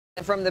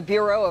From the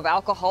Bureau of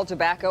Alcohol,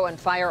 Tobacco, and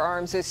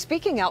Firearms is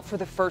speaking out for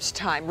the first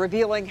time,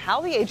 revealing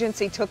how the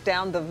agency took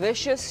down the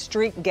vicious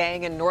street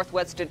gang in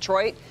Northwest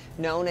Detroit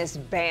known as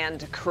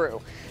Band Crew.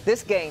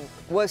 This gang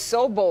was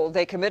so bold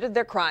they committed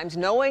their crimes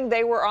knowing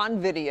they were on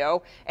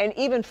video and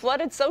even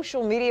flooded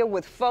social media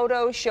with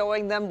photos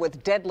showing them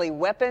with deadly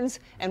weapons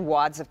and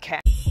wads of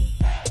cash.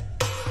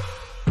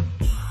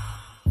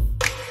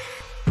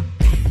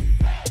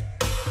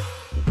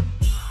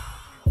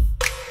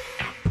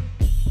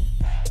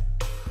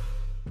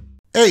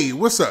 Hey,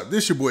 what's up?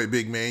 This your boy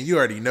Big Man. You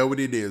already know what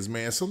it is,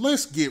 man. So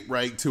let's get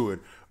right to it.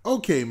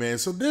 Okay, man.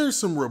 So there's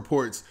some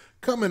reports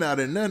coming out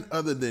of none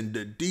other than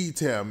the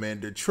D-Town, man.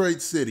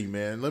 Detroit City,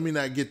 man. Let me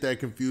not get that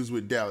confused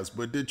with Dallas,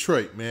 but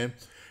Detroit, man.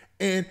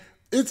 And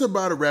it's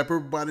about a rapper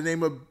by the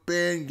name of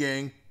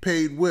Bandgang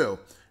Paid Will.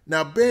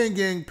 Now,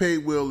 Bandgang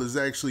Paid Will is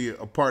actually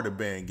a part of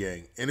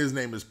Bandgang, and his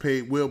name is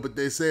Paid Will, but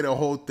they say the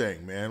whole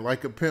thing, man,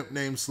 like a pimp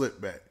named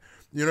Slipback.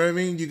 You know what I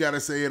mean? You got to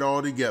say it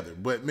all together.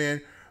 But,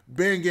 man,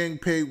 Bandgang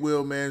Paid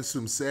Will, man,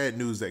 some sad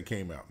news that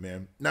came out,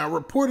 man. Now,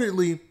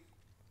 reportedly,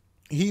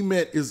 he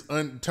met his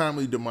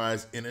untimely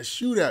demise in a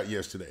shootout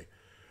yesterday.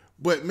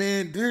 But,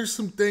 man, there's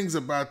some things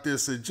about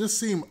this that just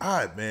seem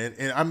odd, man.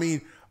 And, I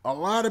mean, a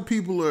lot of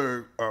people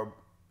are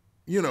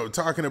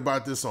talking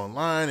about this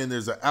online, and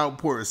there's an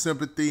outpour of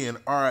sympathy and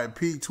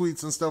RIP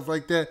tweets and stuff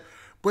like that.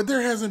 But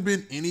there hasn't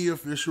been any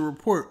official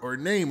report or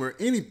name or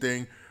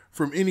anything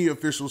from any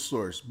official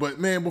source. But,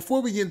 man,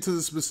 before we get into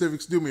the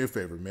specifics, do me a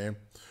favor, man.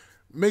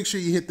 Make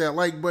sure you hit that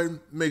like button,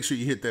 make sure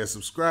you hit that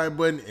subscribe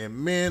button, and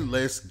man,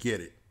 let's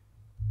get it.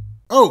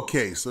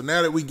 Okay, so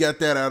now that we got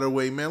that out of the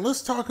way, man,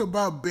 let's talk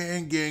about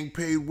Bandgang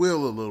Paid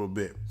Will a little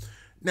bit.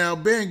 Now,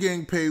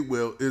 Bandgang Paid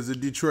Will is a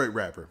Detroit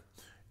rapper,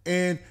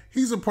 and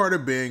he's a part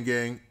of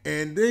Bandgang,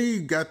 and they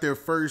got their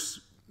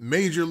first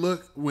major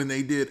look when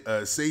they did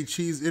a Say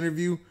Cheese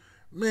interview,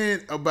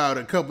 man, about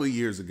a couple of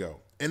years ago.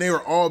 And they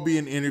were all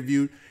being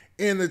interviewed.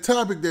 And the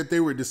topic that they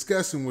were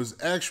discussing was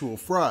actual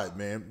fraud,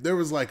 man. There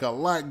was like a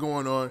lot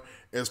going on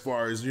as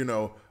far as, a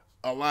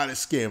lot of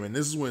scamming.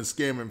 This is when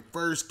scamming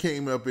first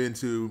came up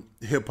into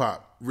hip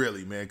hop,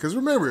 really, man. Because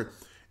remember,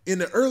 in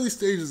the early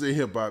stages of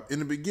hip hop, in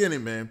the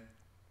beginning, man,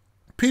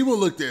 people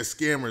looked at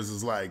scammers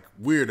as like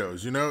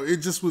weirdos, It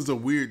just was a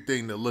weird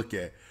thing to look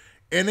at.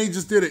 And they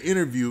just did an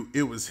interview.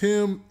 It was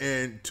him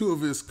and two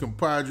of his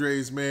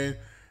compadres, man.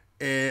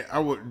 And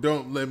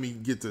don't let me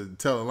get to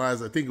telling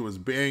lies. I think it was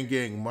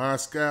Bandgang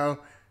Moscow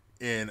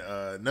and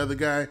another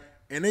guy.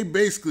 And they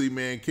basically,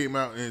 man, came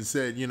out and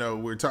said,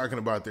 we're talking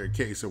about their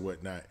case or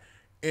whatnot.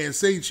 And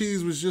Say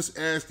Cheese was just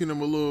asking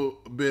them a little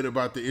bit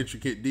about the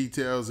intricate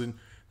details. And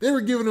they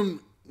were giving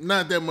them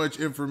not that much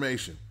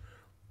information.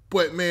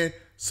 But, man,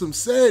 some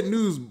sad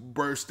news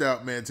burst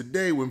out, man,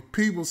 today when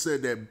people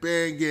said that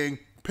Bandgang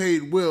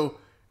Paid Will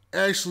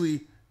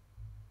actually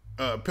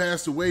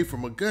passed away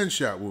from a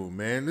gunshot wound,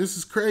 man. This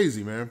is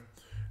crazy, man.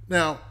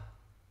 Now,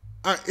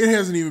 it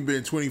hasn't even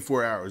been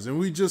 24 hours, and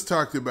we just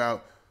talked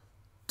about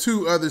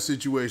two other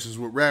situations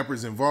with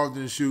rappers involved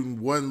in the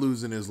shooting, one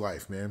losing his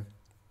life, man.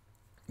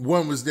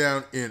 One was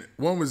in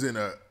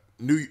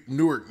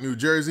Newark, New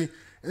Jersey,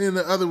 and then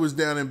the other was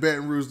down in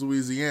Baton Rouge,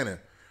 Louisiana.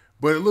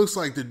 But it looks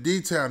like the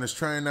D-Town is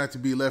trying not to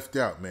be left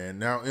out, man.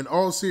 Now, in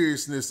all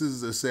seriousness, this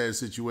is a sad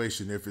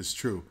situation if it's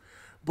true.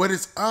 But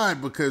it's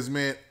odd because,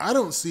 man, I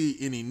don't see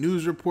any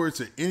news reports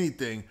or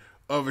anything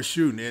of a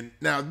shooting. And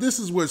now this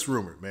is what's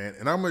rumored, man.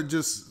 And I'm going to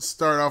just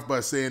start off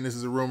by saying this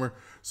is a rumor.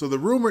 So the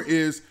rumor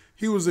is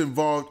he was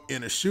involved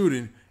in a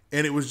shooting,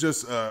 and it was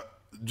just a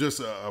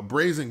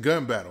brazen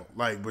gun battle,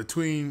 like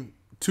between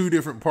two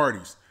different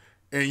parties.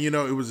 And, it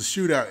was a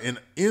shootout. And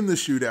in the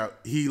shootout,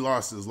 he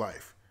lost his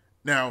life.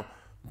 Now,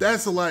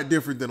 that's a lot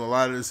different than a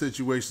lot of the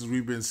situations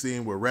we've been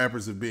seeing where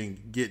rappers have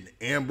been getting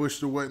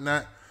ambushed or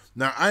whatnot.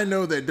 Now, I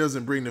know that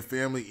doesn't bring the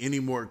family any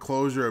more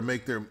closure or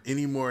make them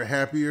any more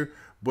happier,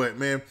 but,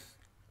 man,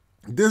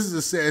 this is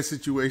a sad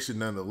situation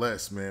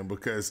nonetheless, man,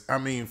 because, I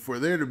mean, for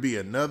there to be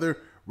another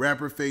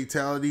rapper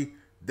fatality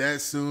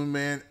that soon,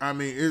 man, I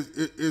mean,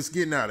 it's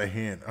getting out of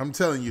hand. I'm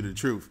telling you the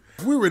truth.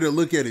 If we were to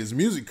look at his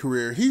music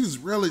career, he's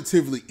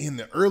relatively in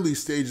the early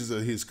stages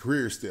of his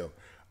career still.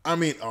 I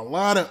mean, a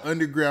lot of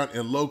underground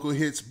and local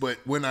hits, but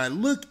when I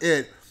look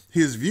at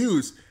his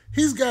views,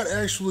 he's got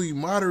actually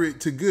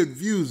moderate to good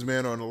views,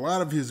 man, on a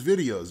lot of his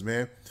videos,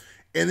 man.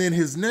 And then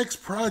his next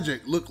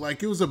project looked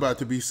like it was about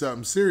to be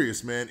something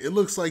serious, man. It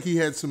looks like he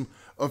had some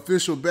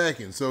official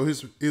backing. So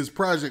his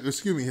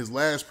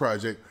last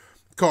project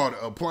called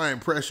Applying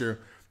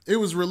Pressure, it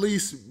was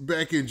released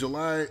back in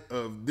July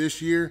of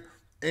this year.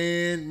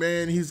 And,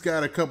 man, he's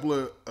got a couple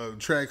of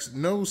tracks,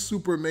 no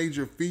super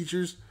major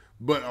features,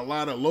 but a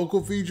lot of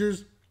local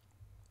features.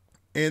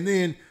 And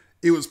then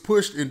it was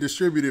pushed and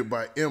distributed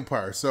by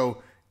Empire.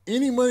 So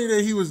any money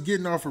that he was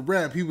getting off of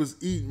rap, he was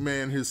eating,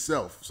 man,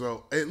 himself.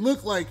 So it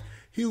looked like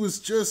he was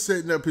just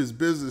setting up his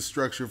business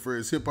structure for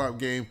his hip-hop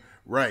game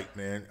right,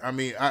 man. I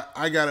mean,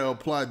 I got to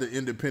applaud the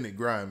independent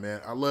grind, man.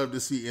 I love to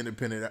see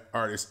independent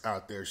artists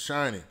out there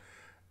shining.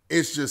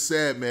 It's just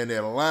sad, man,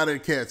 that a lot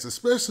of cats,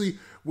 especially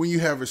when you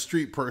have a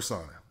street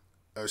persona,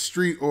 a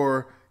street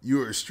or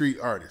you're a street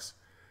artist.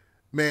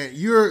 Man,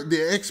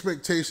 the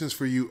expectations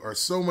for you are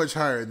so much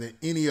higher than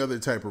any other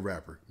type of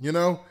rapper. You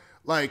know?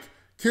 Like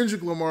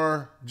Kendrick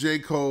Lamar, J.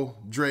 Cole,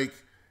 Drake,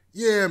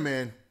 yeah,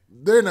 man,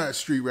 they're not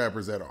street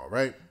rappers at all,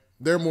 right?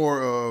 They're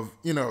more of,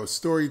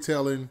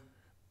 storytelling,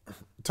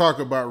 talk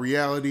about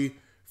reality,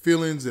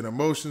 feelings and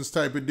emotions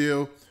type of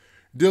deal,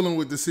 dealing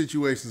with the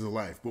situations of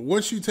life. But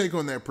once you take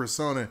on that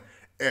persona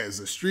as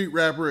a street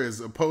rapper, as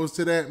opposed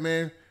to that,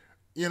 man,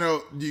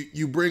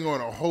 you bring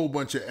on a whole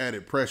bunch of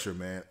added pressure,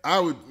 man.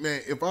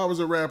 If I was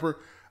a rapper,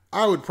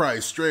 I would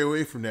probably stray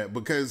away from that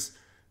because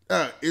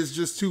it's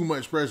just too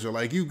much pressure.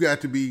 Like, you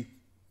got to be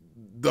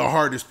the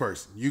hardest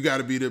person. You got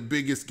to be the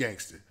biggest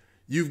gangster.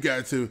 You've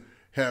got to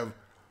have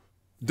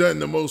done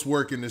the most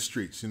work in the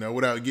streets,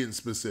 without getting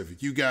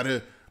specific. You got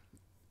to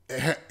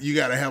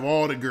have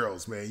all the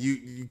girls, man.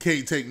 You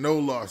can't take no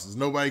losses.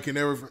 Nobody can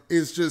ever.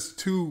 It's just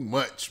too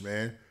much,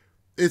 man.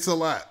 It's a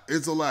lot.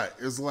 It's a lot.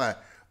 It's a lot.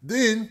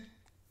 Then,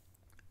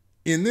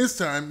 in this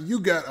time, you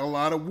got a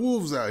lot of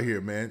wolves out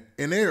here, man,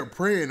 and they are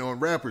preying on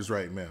rappers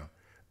right now.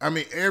 I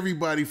mean,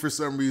 everybody for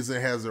some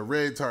reason has a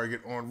red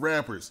target on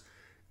rappers.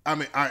 I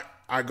mean,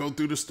 I go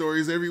through the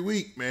stories every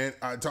week, man.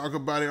 I talk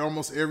about it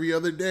almost every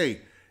other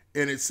day.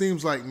 And it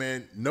seems like,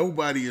 man,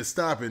 nobody is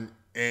stopping.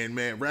 And,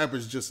 man,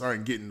 rappers just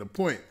aren't getting the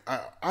point.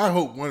 I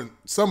hope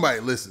somebody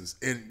listens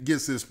and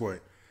gets this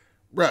point.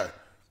 Bruh,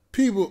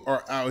 people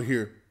are out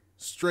here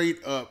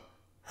straight up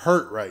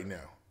hurt right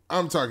now.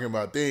 I'm talking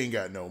about they ain't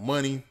got no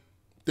money.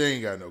 They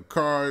ain't got no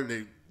car.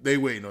 They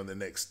waiting on the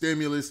next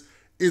stimulus.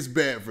 It's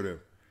bad for them.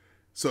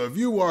 So if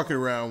you're walking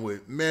around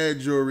with mad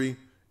jewelry,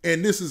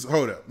 and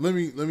hold up, let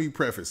me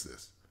preface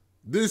this.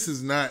 This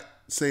is not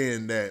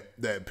saying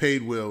that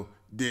Paid Will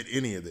did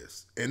any of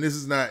this. And this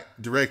is not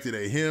directed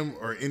at him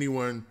or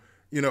anyone,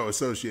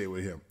 associated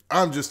with him.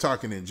 I'm just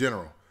talking in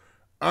general.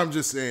 I'm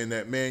just saying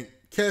that, man,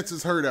 cats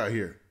is hurt out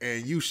here.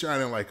 And you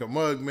shining like a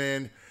mug,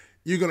 man.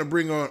 You're going to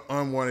bring on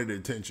unwanted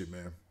attention,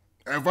 man.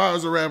 If I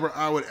was a rapper,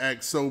 I would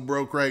act so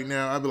broke right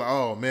now. I'd be like,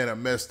 oh, man, I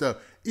messed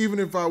up. Even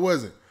if I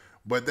wasn't.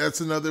 But that's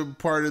another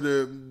part of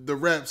the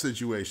rap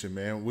situation,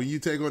 man. When you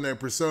take on that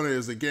persona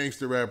as a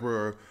gangster rapper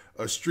or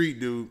a street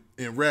dude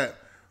in rap,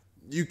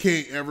 you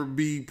can't ever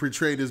be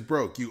portrayed as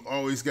broke. You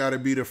always got to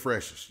be the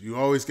freshest. You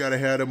always got to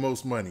have the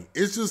most money.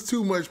 It's just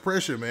too much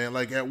pressure, man.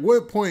 Like, at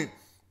what point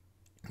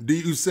do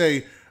you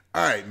say,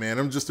 all right, man,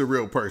 I'm just a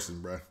real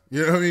person, bro?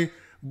 You know what I mean?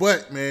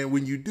 But, man,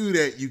 when you do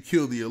that, you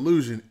kill the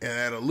illusion, and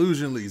that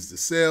illusion leads to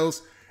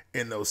sales,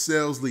 and those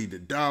sales lead to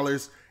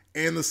dollars,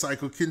 and the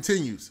cycle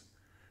continues.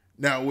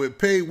 Now, with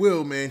Paid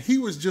Will, man, he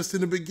was just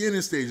in the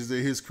beginning stages of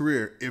his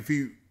career if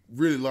he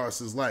really lost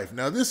his life.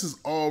 Now, this is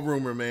all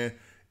rumor, man.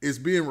 It's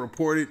being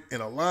reported,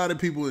 and a lot of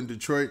people in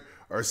Detroit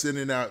are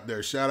sending out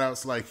their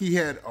shout-outs. Like, he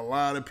had a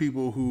lot of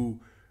people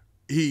who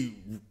he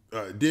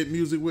did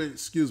music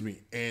with,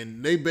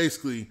 and they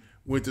basically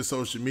went to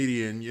social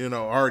media and,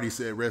 already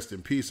said rest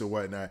in peace or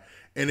whatnot.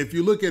 And if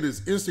you look at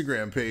his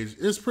Instagram page,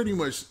 it's pretty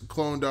much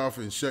cloned off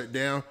and shut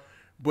down.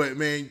 But,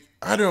 man,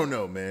 I don't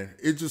know, man.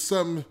 It's just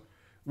something,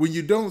 when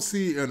you don't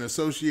see an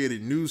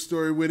associated news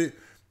story with it,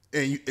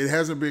 and it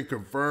hasn't been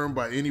confirmed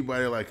by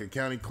anybody like a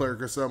county clerk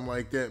or something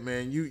like that,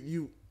 man,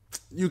 you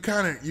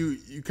kind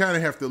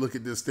of have to look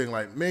at this thing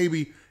like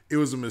maybe it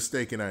was a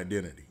mistaken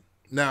identity.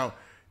 Now,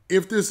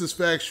 if this is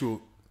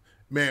factual,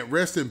 man,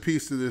 rest in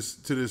peace to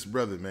this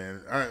brother,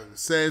 man.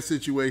 Sad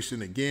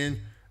situation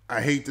again.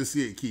 I hate to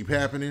see it keep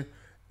happening.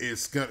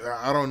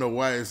 I don't know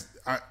why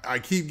I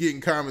keep getting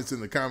comments in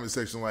the comment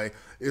section like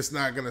it's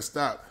not gonna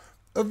stop.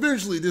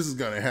 Eventually, this is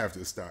gonna have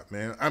to stop,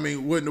 man. I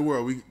mean, what in the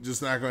world? We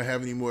just not gonna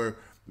have any more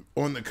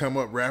on the come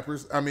up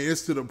rappers. I mean,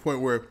 it's to the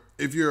point where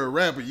if you're a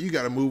rapper, you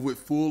got to move with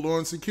full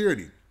on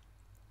security.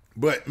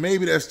 But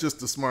maybe that's just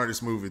the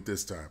smartest move at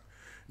this time.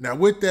 Now,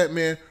 with that,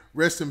 man,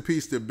 rest in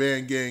peace to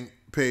Bandgang,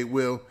 Paid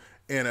Will,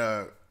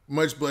 and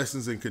much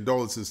blessings and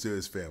condolences to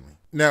his family.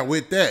 Now,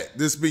 with that,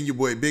 this has been your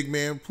boy Big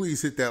Man.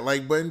 Please hit that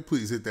like button.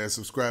 Please hit that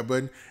subscribe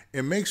button.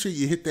 And make sure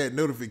you hit that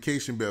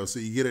notification bell so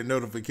you get a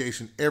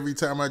notification every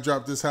time I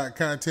drop this hot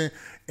content.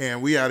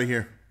 And we out of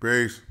here.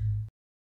 Peace.